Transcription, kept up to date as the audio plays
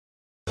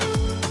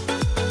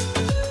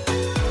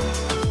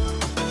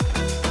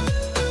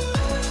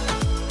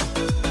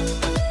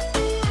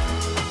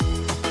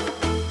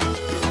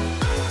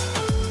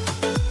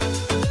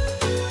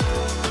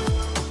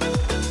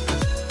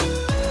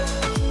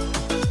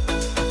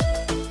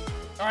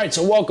right,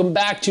 so welcome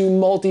back to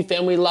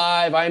Multifamily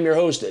Live. I'm your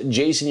host,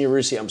 Jason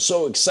Yarusi. I'm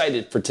so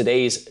excited for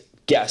today's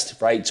guest,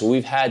 right? So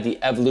we've had the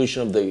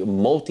evolution of the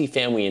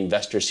Multifamily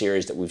Investor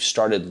Series that we've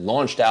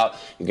launched out.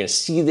 You're going to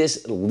see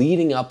this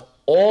leading up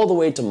all the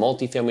way to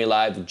Multifamily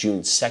Live,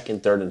 June 2nd,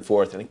 3rd, and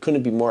 4th. And I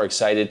couldn't be more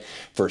excited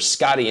for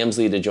Scotty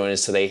Emsley to join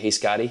us today. Hey,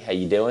 Scotty, how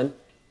you doing?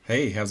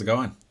 Hey, how's it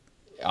going?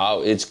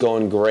 Oh, it's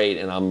going great,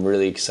 and I'm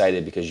really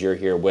excited because you're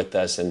here with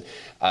us. And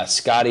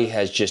Scotty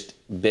has just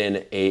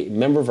been a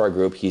member of our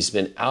group. He's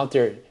been out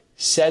there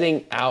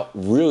setting out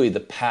really the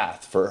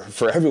path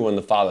for everyone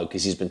to follow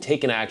because he's been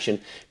taking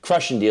action,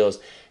 crushing deals,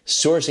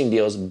 sourcing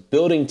deals,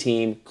 building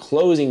team,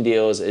 closing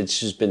deals. It's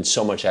just been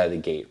so much out of the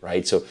gate,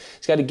 right? So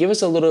Scotty, give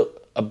us a little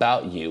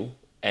about you,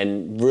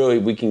 and really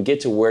we can get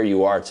to where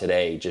you are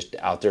today, just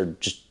out there,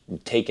 just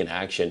taking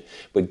action.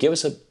 But give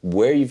us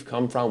where you've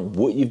come from,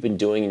 what you've been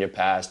doing in your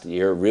past,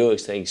 your real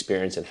estate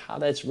experience, and how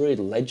that's really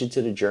led you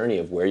to the journey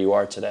of where you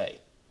are today.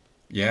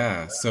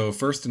 Yeah, so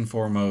first and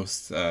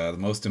foremost, the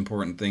most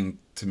important thing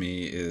to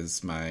me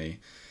is my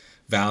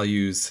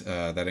values.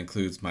 That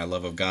includes my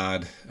love of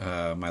God,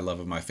 my love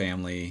of my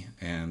family,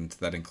 and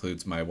that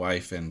includes my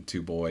wife and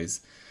two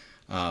boys.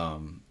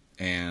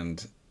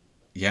 And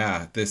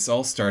yeah, this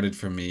all started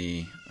for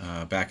me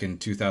back in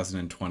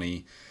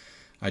 2020.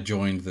 I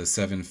joined the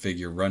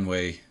 7-figure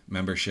Runway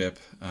membership,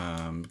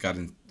 got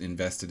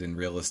invested in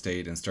real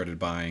estate and started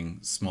buying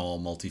small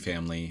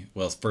multifamily,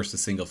 well, first a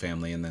single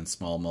family and then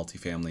small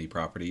multifamily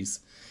properties.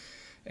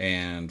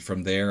 And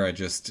from there, I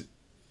just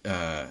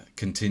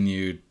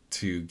continued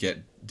to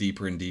get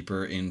deeper and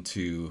deeper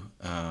into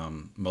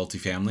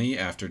multifamily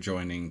after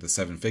joining the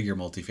 7-figure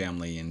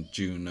multifamily in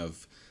June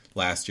of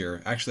last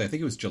year. Actually, I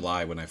think it was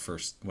July when I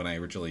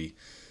originally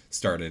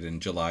started in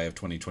July of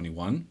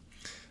 2021.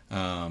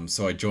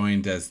 So I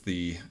joined as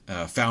the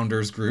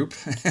founders group.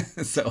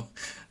 So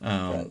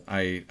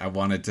I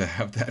wanted to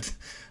have that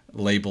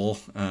label,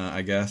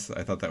 I guess.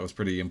 I thought that was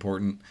pretty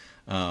important.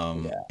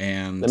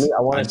 And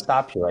I want to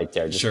stop you right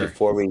there just sure.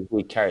 before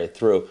we carry it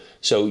through.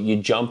 So you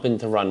jump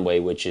into Runway,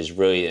 which is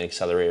really an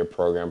accelerator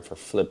program for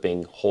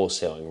flipping,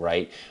 wholesaling,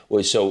 right?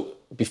 So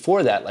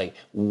before that, like,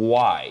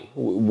 why?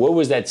 What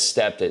was that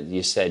step that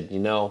you said,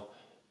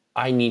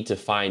 I need to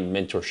find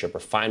mentorship or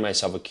find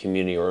myself a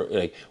community, or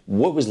like,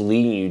 what was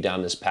leading you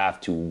down this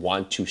path to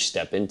want to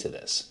step into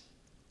this?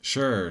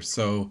 Sure.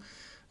 So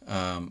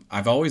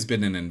I've always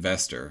been an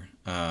investor,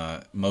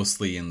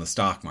 mostly in the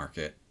stock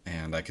market,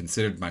 and I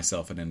considered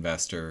myself an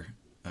investor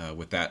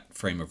with that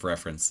frame of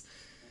reference.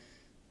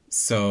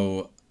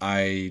 So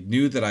I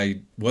knew that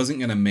I wasn't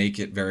going to make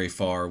it very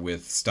far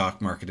with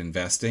stock market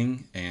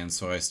investing, and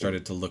so I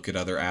started to look at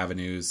other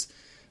avenues,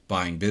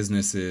 buying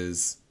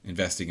businesses,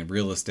 investing in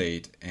real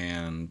estate,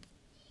 and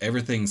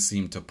everything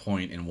seemed to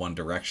point in one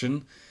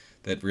direction,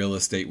 that real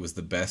estate was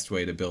the best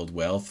way to build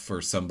wealth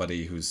for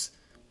somebody who's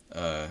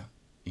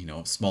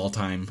small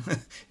time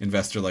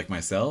investor like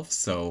myself.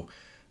 So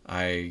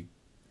I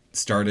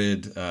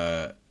started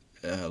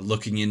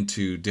looking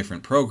into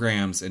different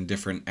programs and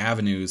different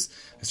avenues.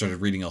 I started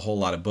reading a whole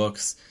lot of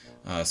books,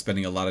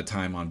 spending a lot of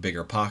time on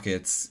Bigger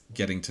Pockets,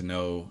 getting to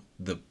know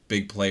the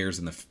big players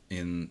in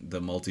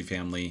the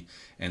multifamily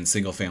and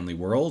single family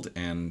world,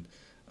 and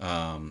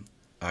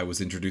I was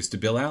introduced to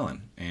Bill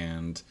Allen,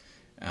 and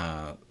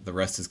the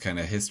rest is kind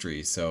of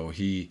history. So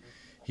he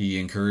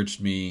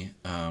encouraged me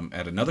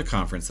at another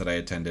conference that I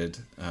attended,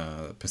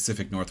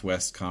 Pacific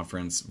Northwest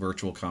Conference,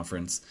 virtual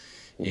conference,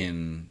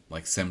 in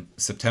like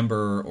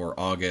September or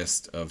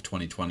August of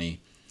 2020.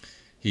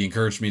 He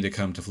encouraged me to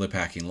come to Flip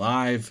Hacking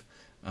Live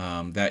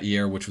that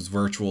year, which was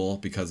virtual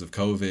because of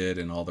COVID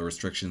and all the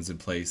restrictions in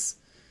place.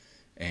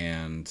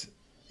 And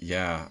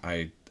yeah,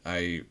 I'm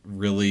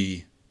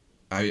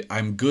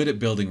good at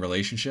building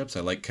relationships.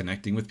 I like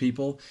connecting with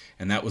people.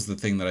 And that was the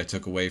thing that I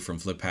took away from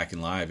Flip Hacking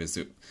Live, is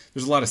that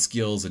there's a lot of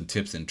skills and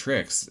tips and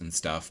tricks and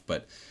stuff,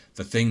 but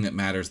the thing that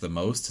matters the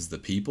most is the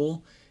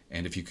people.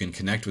 And if you can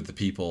connect with the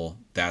people,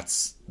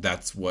 that's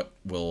what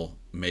will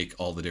make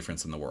all the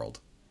difference in the world.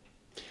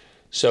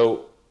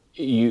 So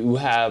you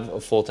have a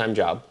full-time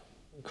job,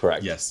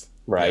 correct? Yes.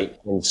 Right?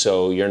 Yeah. And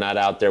so you're not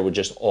out there with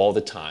just all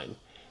the time.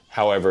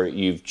 However,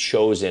 you've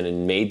chosen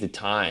and made the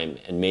time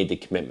and made the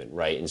commitment,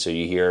 right? And so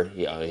you hear,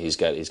 he's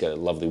got a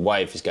lovely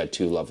wife, he's got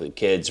two lovely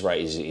kids,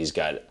 right? He's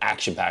got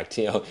action-packed,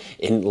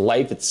 in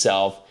life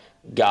itself.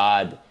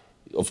 God,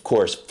 of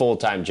course,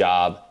 full-time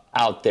job,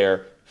 out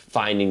there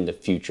finding the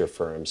future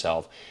for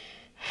himself.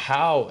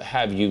 How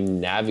have you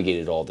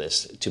navigated all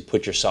this to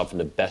put yourself in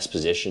the best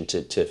position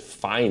to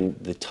find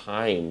the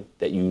time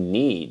that you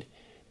need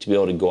to be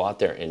able to go out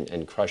there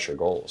and crush your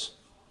goals?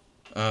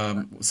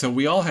 So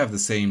we all have the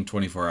same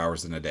 24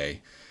 hours in a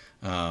day.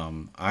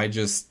 I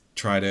just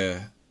try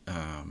to,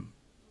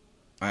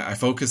 I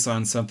focus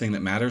on something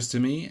that matters to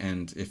me.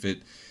 And if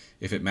it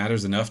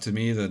matters enough to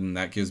me, then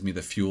that gives me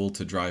the fuel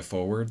to drive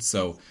forward.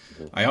 So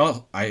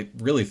I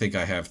really think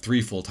I have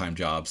 3 full-time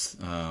jobs.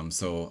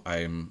 So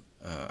I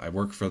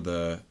work for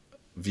the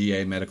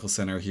VA Medical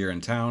Center here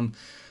in town.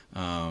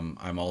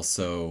 I'm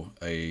also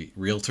a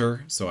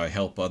realtor, so I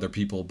help other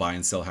people buy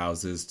and sell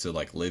houses to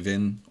like live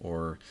in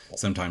or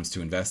sometimes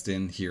to invest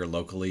in here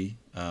locally.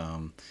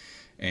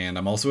 And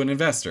I'm also an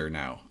investor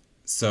now.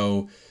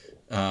 So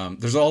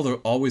there's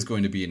always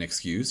going to be an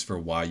excuse for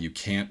why you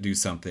can't do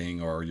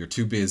something, or you're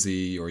too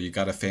busy, or you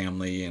got a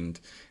family, and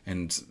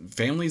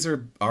families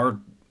are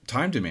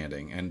time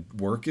demanding, and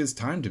work is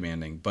time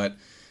demanding. But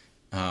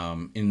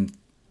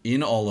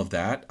in all of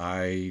that,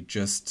 I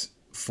just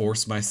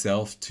force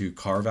myself to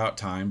carve out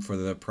time for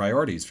the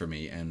priorities for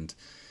me. And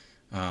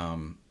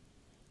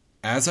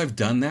as I've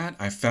done that,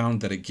 I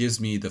found that it gives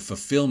me the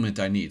fulfillment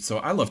I need. So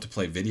I love to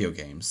play video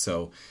games.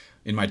 So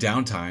in my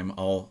downtime,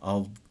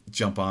 I'll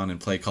jump on and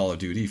play Call of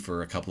Duty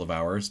for a couple of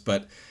hours.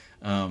 But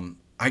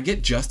I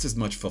get just as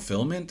much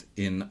fulfillment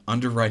in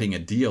underwriting a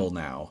deal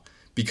now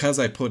because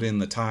I put in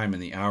the time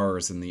and the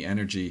hours and the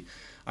energy.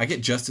 I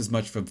get just as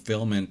much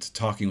fulfillment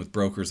talking with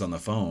brokers on the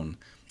phone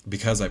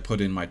because I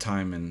put in my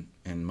time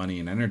and money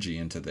and energy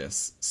into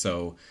this.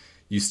 So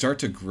you start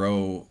to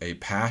grow a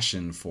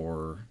passion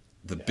for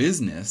the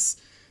business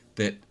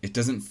that it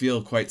doesn't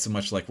feel quite so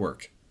much like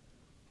work.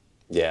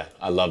 Yeah,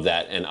 I love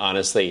that. And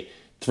honestly,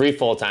 3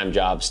 full-time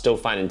jobs, still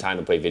finding time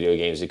to play video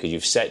games because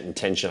you've set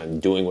intention on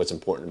doing what's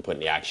important and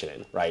putting the action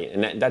in, right?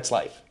 And that's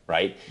life,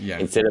 right? Yeah.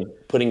 Instead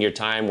of putting your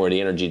time where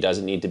the energy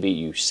doesn't need to be,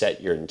 you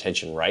set your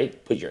intention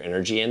right, put your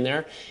energy in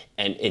there,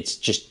 and it's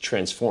just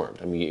transformed.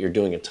 I mean, you're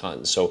doing a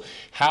ton. So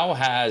how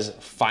has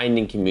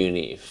finding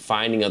community,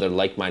 finding other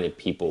like-minded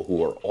people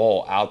who are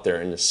all out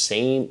there in the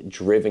same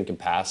driven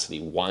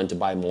capacity, wanting to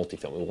buy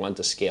multifamily, wanting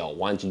to scale,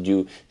 wanting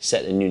to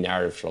set a new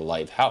narrative for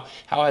life, how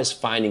has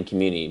finding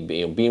community,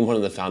 being one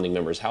of the founding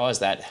members, how has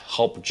that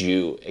helped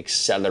you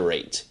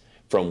accelerate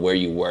from where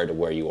you were to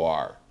where you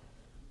are?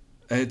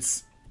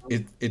 It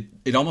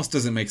almost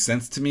doesn't make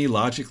sense to me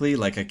logically.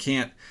 Like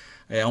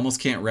I almost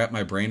can't wrap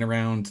my brain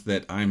around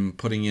that I'm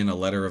putting in a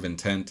letter of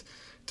intent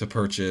to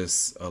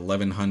purchase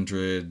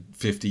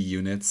 1,150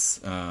 units,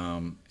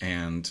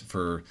 and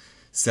for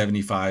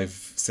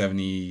 75,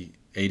 70,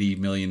 $80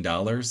 million.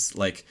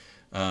 Like,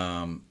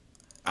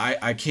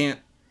 I can't,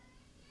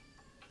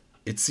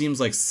 it seems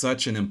like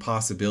such an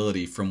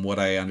impossibility from what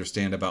I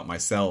understand about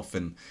myself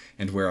and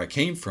where I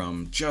came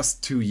from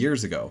just 2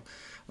 years ago.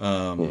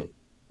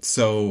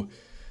 So,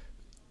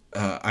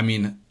 I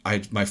mean,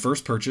 my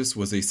first purchase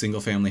was a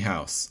single family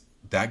house.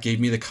 That gave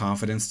me the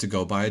confidence to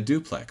go buy a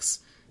duplex.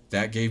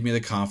 That gave me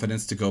the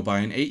confidence to go buy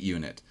an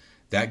 8-unit.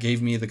 That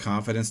gave me the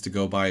confidence to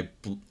go buy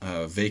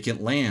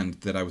vacant land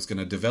that I was going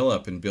to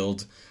develop and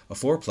build a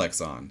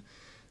fourplex on.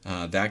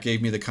 That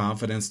gave me the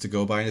confidence to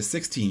go buy a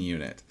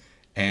 16-unit.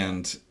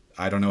 And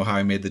I don't know how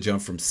I made the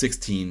jump from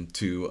 16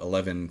 to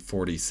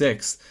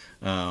 1146,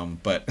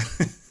 but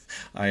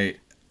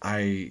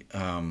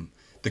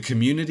the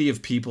community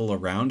of people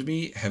around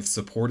me have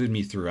supported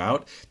me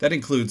throughout. That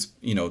includes,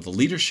 the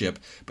leadership,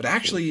 but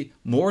actually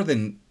more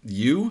than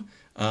you,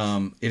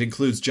 it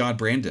includes John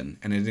Brandon,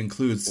 and it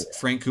includes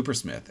Frank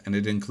Coopersmith, and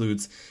it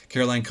includes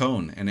Caroline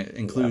Cohn, and it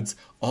includes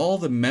all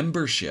the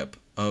membership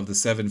of the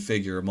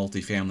 7-figure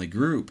multifamily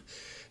group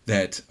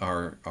that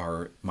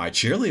are my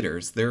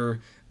cheerleaders.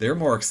 They're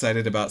more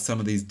excited about some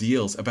of these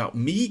deals, about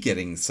me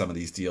getting some of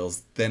these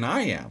deals than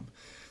I am.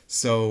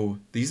 So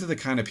these are the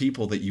kind of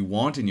people that you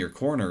want in your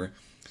corner,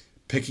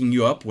 picking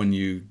you up when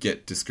you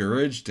get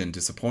discouraged and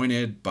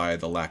disappointed by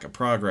the lack of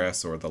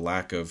progress or the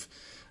lack of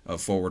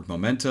forward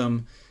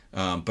momentum,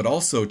 but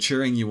also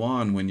cheering you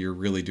on when you're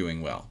really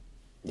doing well.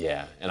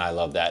 Yeah, and I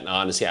love that. And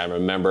honestly, I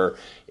remember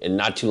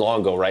not too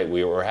long ago, right,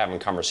 we were having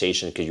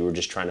conversations because you were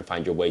just trying to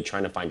find your way,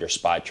 trying to find your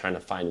spot, trying to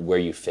find where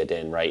you fit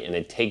in, right? And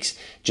it takes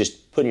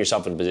just putting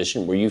yourself in a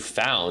position where you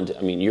found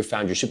your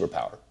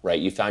superpower, right?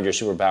 You found your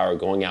superpower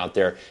going out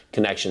there,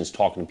 connections,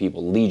 talking to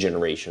people, lead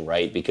generation,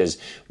 right? Because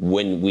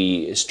when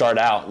we start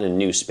out in a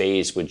new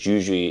space, which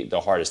usually the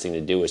hardest thing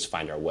to do is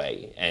find our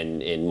way.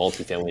 And in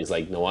multifamily,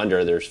 like no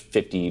wonder there's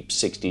 50,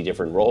 60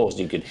 different roles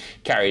you could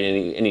carry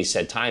at any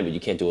set time, but you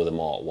can't do them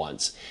all at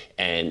once.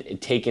 And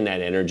taking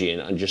that energy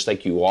and just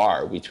like you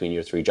are between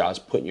your 3 jobs,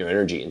 putting your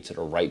energy into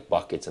the right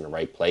buckets and the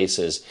right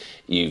places,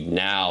 you've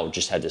now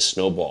just had this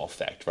snowball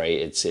effect, right?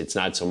 It's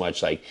not so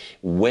much like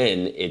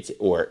when it's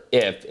or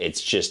if,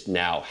 it's just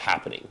now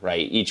happening,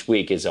 right? Each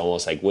week is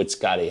almost like what's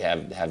Scotty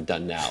have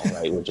done now,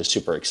 right? Which is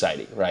super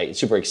exciting, right? It's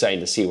super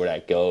exciting to see where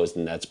that goes,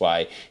 and that's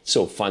why it's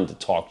so fun to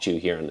talk to you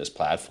here on this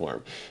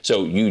platform.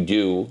 So you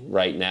do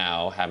right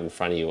now have in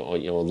front of you, a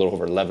little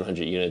over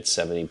 1,100 units,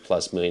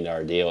 $70+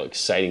 million deal,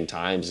 exciting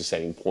times,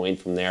 exciting point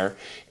from there,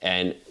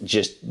 and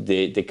just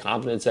the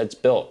confidence that's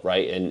built,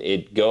 right? And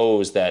it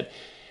goes that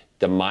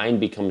the mind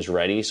becomes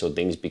ready, so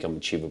things become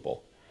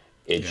achievable.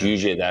 It's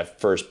usually that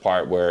first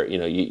part where,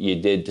 you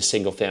did the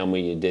single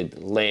family, you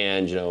did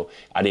land,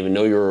 I didn't even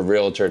know you were a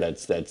realtor.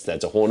 That's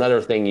a whole other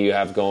thing you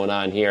have going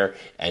on here.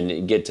 And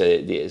you get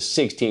to the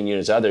 16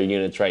 units, other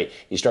units, right?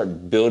 You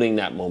start building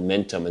that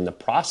momentum, and the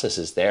process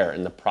is there,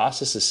 and the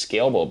process is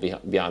scalable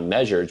beyond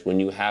measures when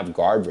you have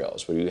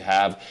guardrails, when you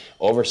have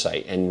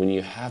oversight, and when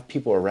you have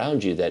people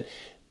around you that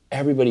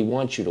everybody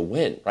wants you to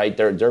win, right?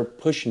 They're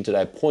pushing to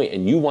that point,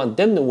 and you want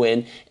them to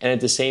win. And at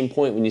the same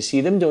point, when you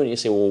see them doing it, you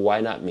say, well, why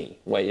not me?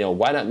 Why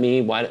not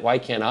me? Why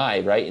can't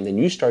I, right? And then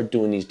you start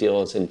doing these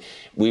deals, and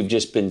we've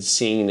just been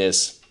seeing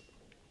this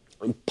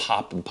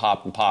pop and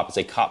pop and pop. It's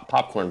like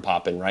popcorn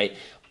popping, right?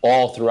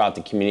 All throughout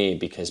the community,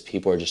 because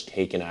people are just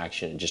taking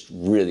action and just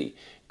really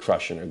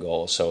crushing their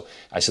goals. So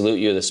I salute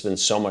you. This has been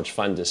so much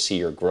fun to see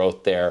your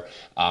growth there.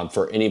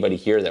 For anybody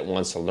here that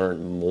wants to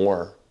learn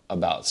more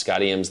about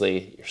Scotty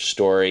Emslie, your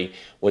story,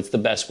 what's the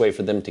best way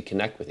for them to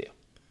connect with you?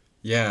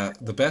 Yeah,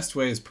 the best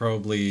way is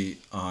probably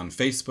on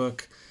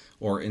Facebook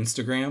or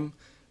Instagram.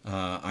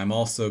 I'm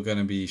also going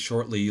to be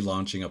shortly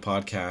launching a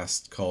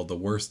podcast called the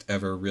Worst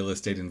Ever Real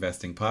Estate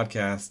Investing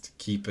Podcast.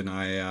 Keep an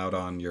eye out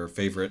on your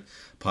favorite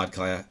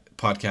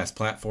podcast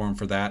platform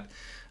for that.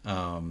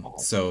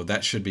 So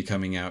that should be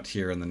coming out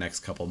here in the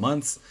next couple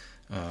months.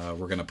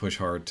 We're going to push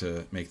hard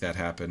to make that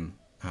happen.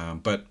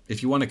 But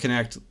if you want to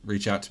connect,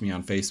 reach out to me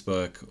on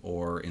Facebook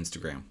or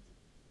Instagram.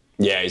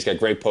 Yeah, he's got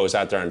great posts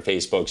out there on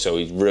Facebook, so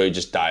he really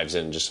just dives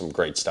in, just some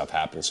great stuff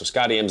happens. So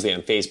Scotty Emslie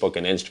on Facebook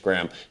and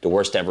Instagram, the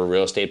Worst Ever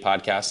Real Estate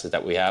Podcast, is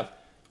that what we have?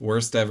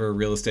 Worst Ever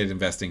Real Estate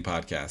Investing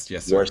Podcast,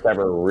 yes sir. Worst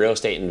Ever Real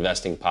Estate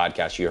Investing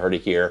Podcast, you heard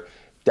it here.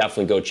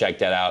 Definitely go check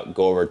that out.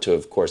 Go over to,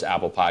 of course,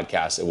 Apple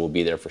Podcasts. It will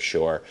be there for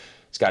sure.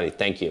 Scotty,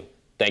 thank you.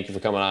 Thank you for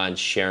coming on,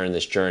 sharing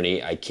this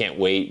journey. I can't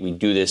wait. We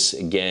do this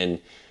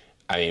again.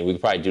 I mean, we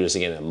could probably do this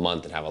again in a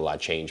month and have a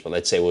lot change, but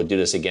let's say we'll do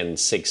this again in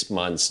 6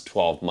 months,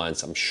 12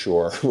 months. I'm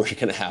sure we're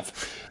going to have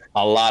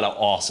a lot of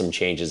awesome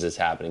changes that's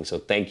happening. So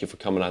thank you for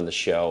coming on the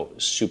show.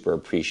 Super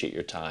appreciate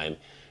your time.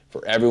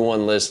 For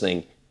everyone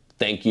listening,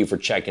 thank you for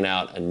checking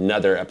out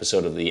another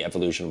episode of the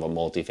Evolution of a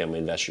Multifamily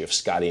Investor. You have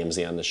Scotty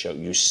Emslie on the show.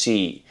 You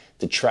see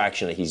the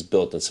traction that he's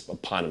built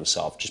upon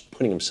himself, just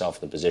putting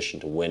himself in a position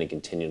to win and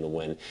continue to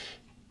win.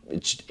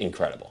 It's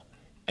incredible.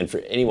 And for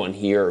anyone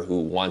here who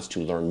wants to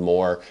learn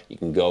more, you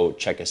can go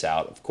check us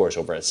out, of course,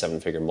 over at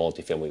 7 Figure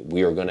Multifamily.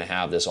 We are going to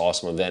have this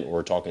awesome event where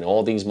we're talking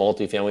all these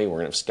multifamily. We're going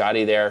to have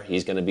Scotty there.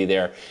 He's going to be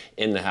there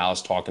in the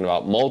house talking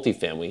about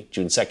multifamily,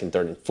 June 2nd,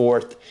 3rd, and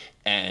 4th.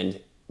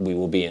 And we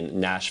will be in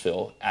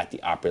Nashville at the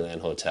Opryland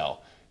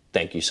Hotel.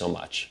 Thank you so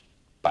much.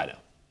 Bye now.